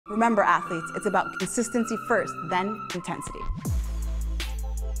Remember, athletes, it's about consistency first, then intensity.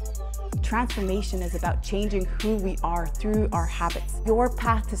 Transformation is about changing who we are through our habits. Your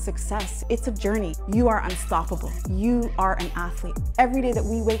path to success, it's a journey. You are unstoppable. You are an athlete. Every day that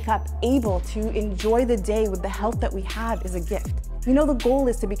we wake up able to enjoy the day with the health that we have is a gift. You know, the goal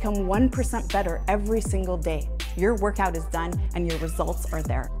is to become 1% better every single day. Your workout is done and your results are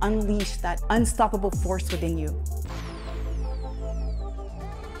there. Unleash that unstoppable force within you.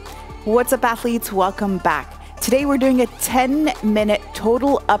 What's up, athletes? Welcome back. Today we're doing a 10-minute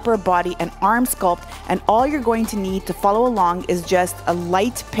total upper body and arm sculpt, and all you're going to need to follow along is just a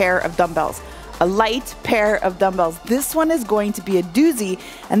light pair of dumbbells. A light pair of dumbbells. This one is going to be a doozy,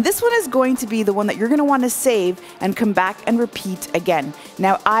 and this one is going to be the one that you're going to want to save and come back and repeat again.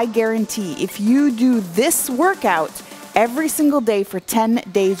 Now, I guarantee if you do this workout every single day for 10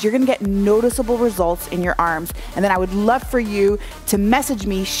 days, you're gonna get noticeable results in your arms. And then I would love for you to message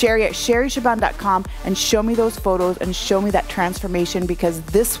me, Sherry at sherryshaban.com, and show me those photos and show me that transformation, because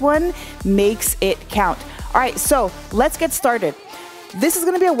this one makes it count. All right, so let's get started. This is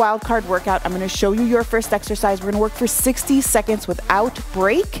gonna be a wild card workout. I'm gonna show you your first exercise. We're gonna work for 60 seconds without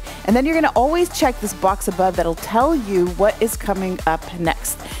break. And then you're gonna always check this box above that'll tell you what is coming up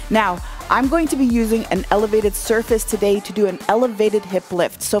next. Now, I'm going to be using an elevated surface today to do an elevated hip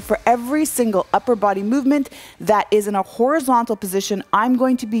lift. So for every single upper body movement that is in a horizontal position, I'm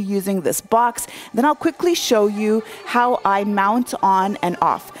going to be using this box. Then I'll quickly show you how I mount on and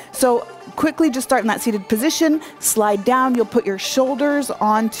off. So quickly just start in that seated position, slide down, you'll put your shoulders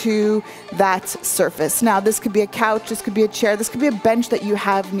onto that surface. Now this could be a couch, this could be a chair, this could be a bench that you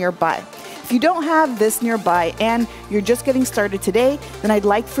have nearby. If you don't have this nearby and you're just getting started today, then I'd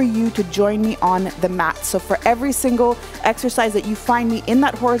like for you to join me on the mat. So for every single exercise that you find me in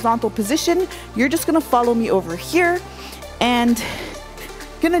that horizontal position, you're just gonna follow me over here and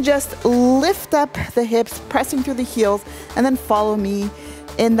gonna just lift up the hips, pressing through the heels, and then follow me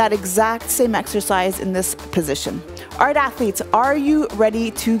in that exact same exercise in this position. All right, athletes, are you ready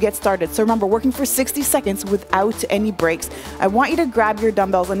to get started? So remember, working for 60 seconds without any breaks. I want you to grab your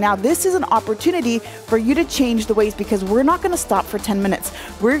dumbbells, and now this is an opportunity for you to change the weights, because we're not gonna stop for 10 minutes.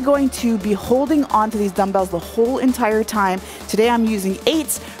 We're going to be holding onto these dumbbells the whole entire time. Today I'm using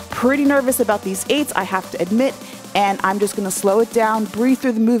 8s. Pretty nervous about these 8s, I have to admit, and I'm just gonna slow it down, breathe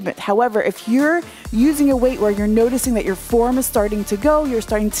through the movement. However, if you're using a weight where you're noticing that your form is starting to go, you're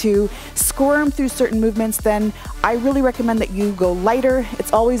starting to squirm through certain movements, then I really recommend that you go lighter.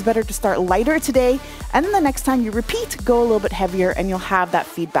 It's always better to start lighter today, and then the next time you repeat, go a little bit heavier, and you'll have that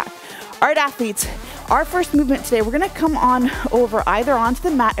feedback. All right, athletes, our first movement today, we're gonna come on over either onto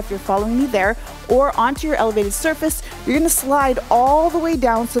the mat if you're following me there, or onto your elevated surface. You're gonna slide all the way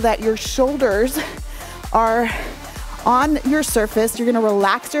down so that your shoulders are on your surface. You're gonna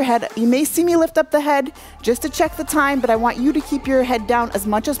relax your head. You may see me lift up the head just to check the time, but I want you to keep your head down as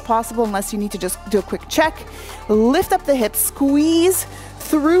much as possible unless you need to just do a quick check. Lift up the hips, squeeze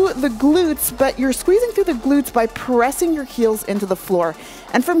through the glutes, but you're squeezing through the glutes by pressing your heels into the floor.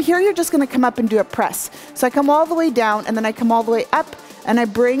 And from here, you're just gonna come up and do a press. So I come all the way down, and then I come all the way up, and I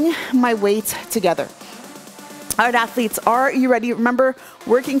bring my weight together. All right, athletes, are you ready? Remember,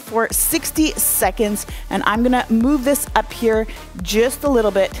 working for 60 seconds, and I'm gonna move this up here just a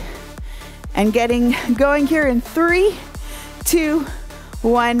little bit and getting going here in 3, 2,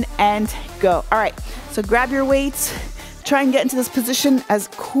 1, and go. All right, so grab your weights, try and get into this position as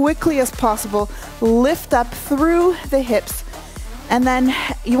quickly as possible, lift up through the hips, and then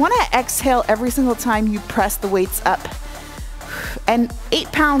you wanna exhale every single time you press the weights up. And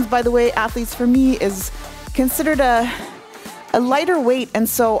 8 pounds, by the way, athletes, for me is considered a lighter weight, and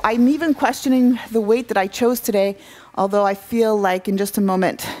so I'm even questioning the weight that I chose today, although I feel like in just a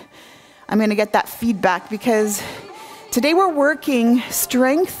moment I'm gonna get that feedback, because today we're working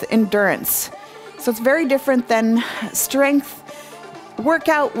strength endurance. So it's very different than strength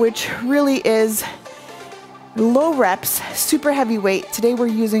workout, which really is low reps, super heavy weight. Today we're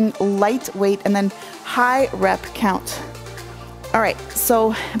using light weight and then high rep count. All right,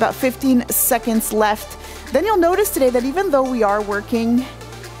 so about 15 seconds left. Then you'll notice today that even though we are working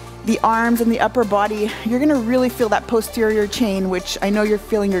the arms and the upper body, you're gonna really feel that posterior chain, which I know you're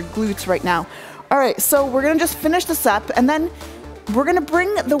feeling your glutes right now. All right, so we're gonna just finish this up, and then we're gonna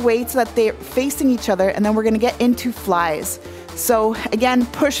bring the weights so that they're facing each other, and then we're gonna get into flies. So again,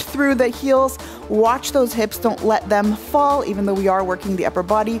 push through the heels, watch those hips, don't let them fall, even though we are working the upper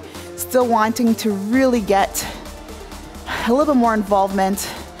body, still wanting to really get a little bit more involvement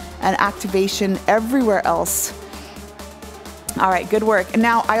and activation everywhere else. All right, good work. And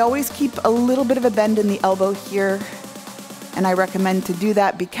now I always keep a little bit of a bend in the elbow here. And I recommend to do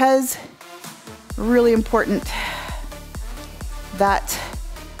that because really important that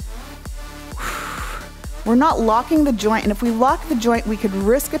we're not locking the joint. And if we lock the joint, we could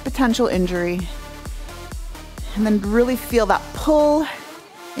risk a potential injury. And then really feel that pull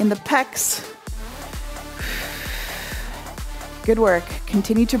in the pecs. Good work.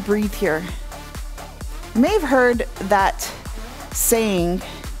 Continue to breathe here. You may have heard that saying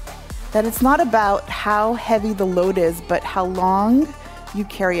that it's not about how heavy the load is, but how long you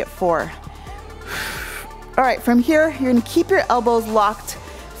carry it for. All right, from here, you're gonna keep your elbows locked,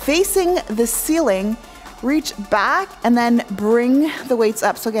 facing the ceiling, reach back, and then bring the weights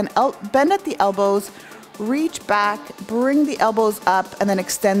up. So again, bend at the elbows, reach back, bring the elbows up, and then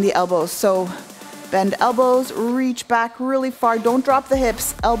extend the elbows. So bend elbows, reach back really far, don't drop the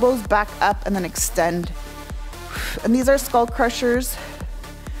hips, elbows back up, and then extend. And these are skull crushers.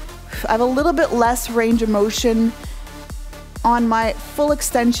 I have a little bit less range of motion on my full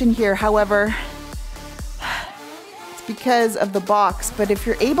extension here, however, it's because of the box. But if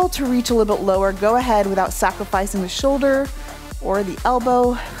you're able to reach a little bit lower, go ahead without sacrificing the shoulder or the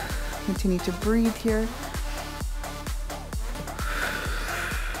elbow. Continue to breathe here.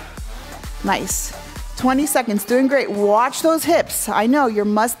 Nice. 20 seconds, doing great. Watch those hips. I know you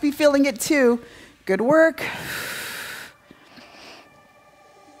must be feeling it too. Good work.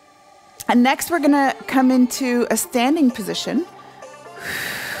 And next we're gonna come into a standing position.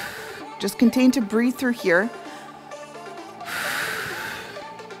 Just continue to breathe through here.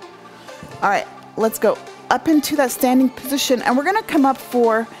 All right, let's go up into that standing position, and we're gonna come up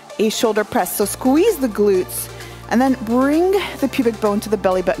for a shoulder press. So squeeze the glutes and then bring the pubic bone to the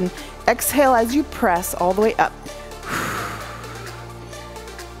belly button. Exhale as you press all the way up.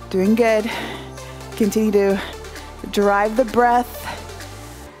 Doing good. Continue to drive the breath,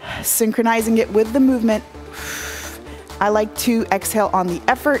 synchronizing it with the movement. I like to exhale on the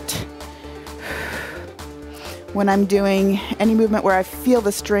effort when I'm doing any movement where I feel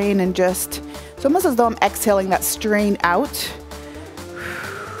the strain, and just, it's almost as though I'm exhaling that strain out.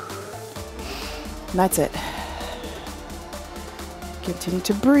 That's it. Continue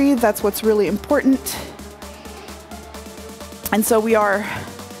to breathe. That's what's really important. And so we are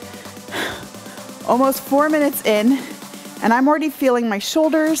almost 4 minutes in, and I'm already feeling my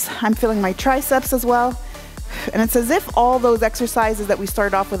shoulders. I'm feeling my triceps as well. And it's as if all those exercises that we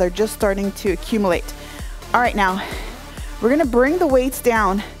started off with are just starting to accumulate. All right, now we're gonna bring the weights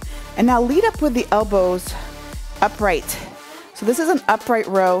down and now lead up with the elbows upright. So this is an upright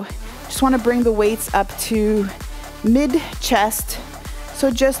row. Just wanna bring the weights up to mid-chest. So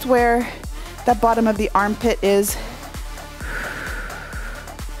just where that bottom of the armpit is.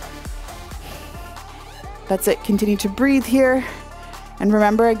 That's it, continue to breathe here. And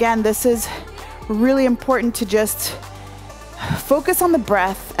remember, again, this is really important to just focus on the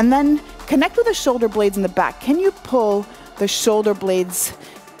breath and then connect with the shoulder blades in the back. Can you pull the shoulder blades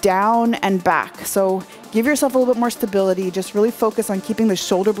down and back? So give yourself a little bit more stability. Just really focus on keeping the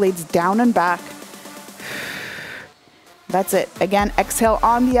shoulder blades down and back. That's it. Again, exhale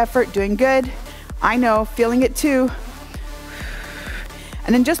on the effort, doing good. I know, feeling it too.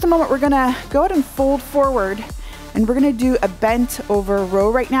 And in just a moment, we're gonna go ahead and fold forward, and we're gonna do a bent over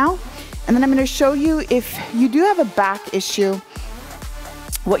row right now. And then I'm gonna show you, if you do have a back issue,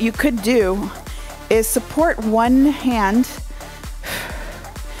 what you could do is support one hand.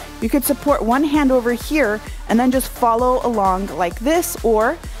 You could support one hand over here and then just follow along like this,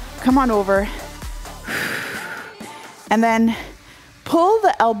 or come on over and then pull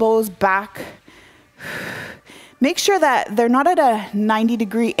the elbows back. Make sure that they're not at a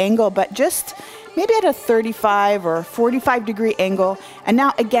 90-degree angle, but just maybe at a 35 or 45-degree angle. And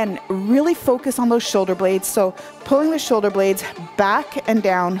now again, really focus on those shoulder blades. So pulling the shoulder blades back and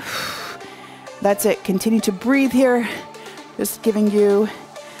down. That's it. Continue to breathe here. Just giving you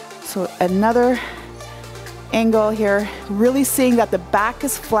another angle here. Really seeing that the back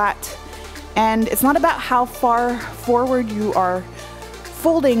is flat. And it's not about how far forward you are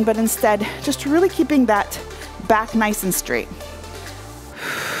folding, but instead just really keeping that back nice and straight.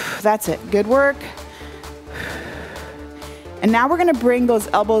 That's it. Good work. And now we're going to bring those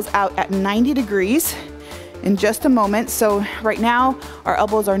elbows out at 90 degrees in just a moment. So right now our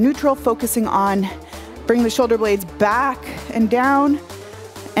elbows are neutral, focusing on bringing the shoulder blades back and down.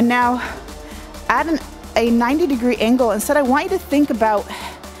 And now at a 90-degree angle, instead I want you to think about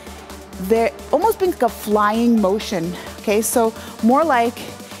there almost being like a flying motion. Okay, so more like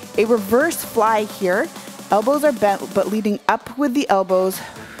a reverse fly here. Elbows are bent, but leading up with the elbows.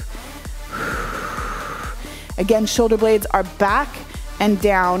 Again, shoulder blades are back and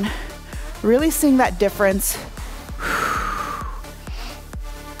down. Really seeing that difference.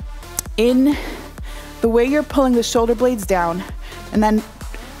 in the way you're pulling the shoulder blades down, and then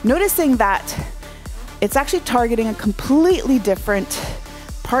noticing that it's actually targeting a completely different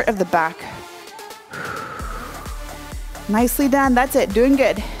part of the back. Nicely done, that's it, doing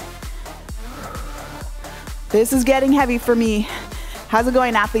good. This is getting heavy for me. How's it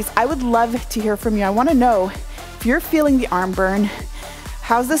going, athletes? I would love to hear from you. I wanna know if you're feeling the arm burn.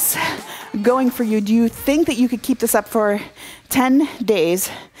 How's this going for you? Do you think that you could keep this up for 10 days?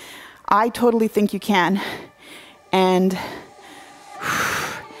 I totally think you can. And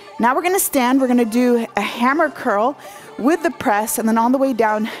now we're gonna stand, we're gonna do a hammer curl with the press, and then on the way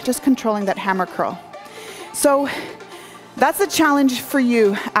down, just controlling that hammer curl. So that's the challenge for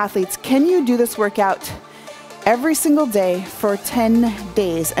you, athletes. Can you do this workout every single day for 10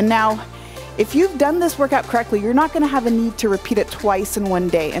 days? And now, if you've done this workout correctly, you're not gonna have a need to repeat it twice in one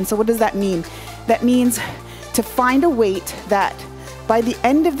day. And so what does that mean? That means to find a weight that by the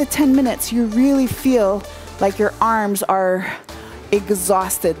end of the 10 minutes, you really feel like your arms are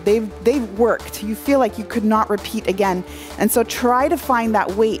exhausted. They've worked. You feel like you could not repeat again. And so try to find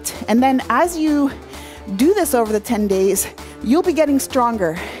that weight. And then as you do this over the 10 days, you'll be getting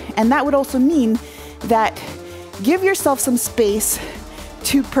stronger. And that would also mean that give yourself some space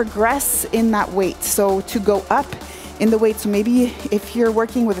to progress in that weight. So to go up in the weight. So maybe if you're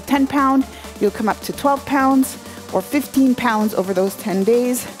working with a 10 pound, you'll come up to 12 pounds or 15 pounds over those 10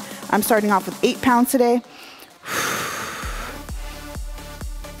 days. I'm starting off with 8 pounds today.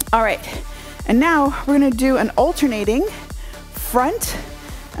 All right, and now we're gonna do an alternating front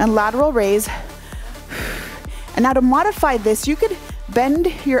and lateral raise. And now to modify this, you could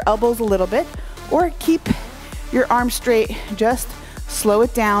bend your elbows a little bit or keep your arms straight, just slow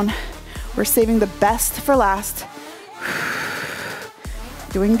it down. We're saving the best for last.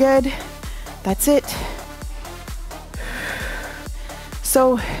 Doing good, that's it.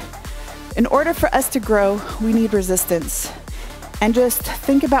 So in order for us to grow, we need resistance. And just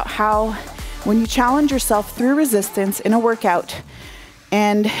think about how when you challenge yourself through resistance in a workout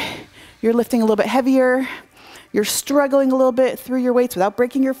and you're lifting a little bit heavier, you're struggling a little bit through your weights without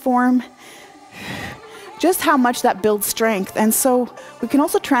breaking your form, just how much that builds strength. And so we can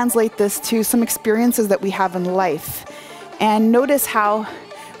also translate this to some experiences that we have in life. And notice how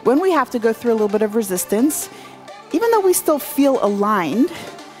when we have to go through a little bit of resistance, even though we still feel aligned,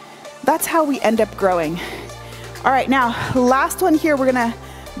 that's how we end up growing. All right, now, last one here, we're gonna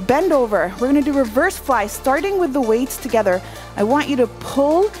bend over. We're gonna do reverse fly, starting with the weights together. I want you to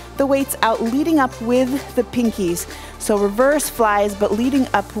pull the weights out, leading up with the pinkies. So reverse flies, but leading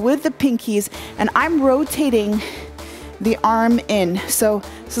up with the pinkies, and I'm rotating the arm in. So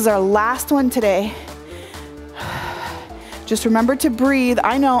this is our last one today. Just remember to breathe.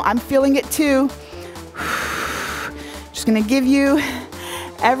 I know, I'm feeling it too. Just gonna give you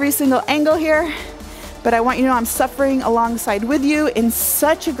every single angle here. But I want you to know I'm suffering alongside with you in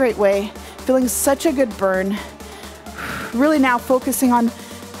such a great way, feeling such a good burn. Really now focusing on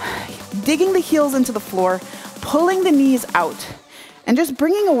digging the heels into the floor, pulling the knees out, and just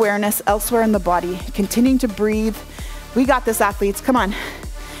bringing awareness elsewhere in the body, continuing to breathe. We got this, athletes, come on.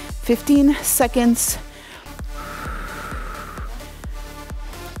 15 seconds.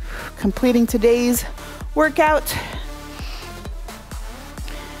 Completing today's workout.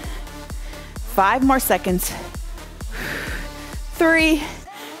 5 more seconds. 3,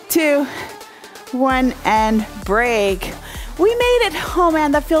 2, 1, and break. We made it. Oh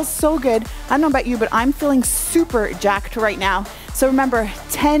man, that feels so good. I don't know about you, but I'm feeling super jacked right now. So remember,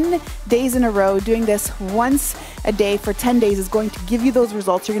 10 days in a row, doing this once a day for 10 days is going to give you those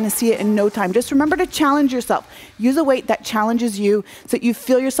results. You're gonna see it in no time. Just remember to challenge yourself. Use a weight that challenges you so that you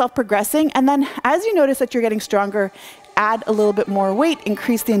feel yourself progressing. And then as you notice that you're getting stronger, add a little bit more weight,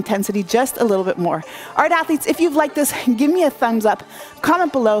 increase the intensity just a little bit more. All right, athletes, if you've liked this, give me a thumbs up,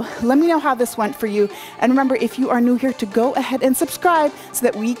 comment below, let me know how this went for you. And remember, if you are new here, to go ahead and subscribe so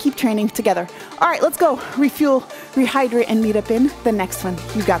that we keep training together. All right, let's go, refuel, rehydrate, and meet up in the next one.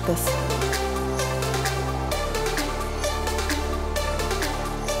 You got this.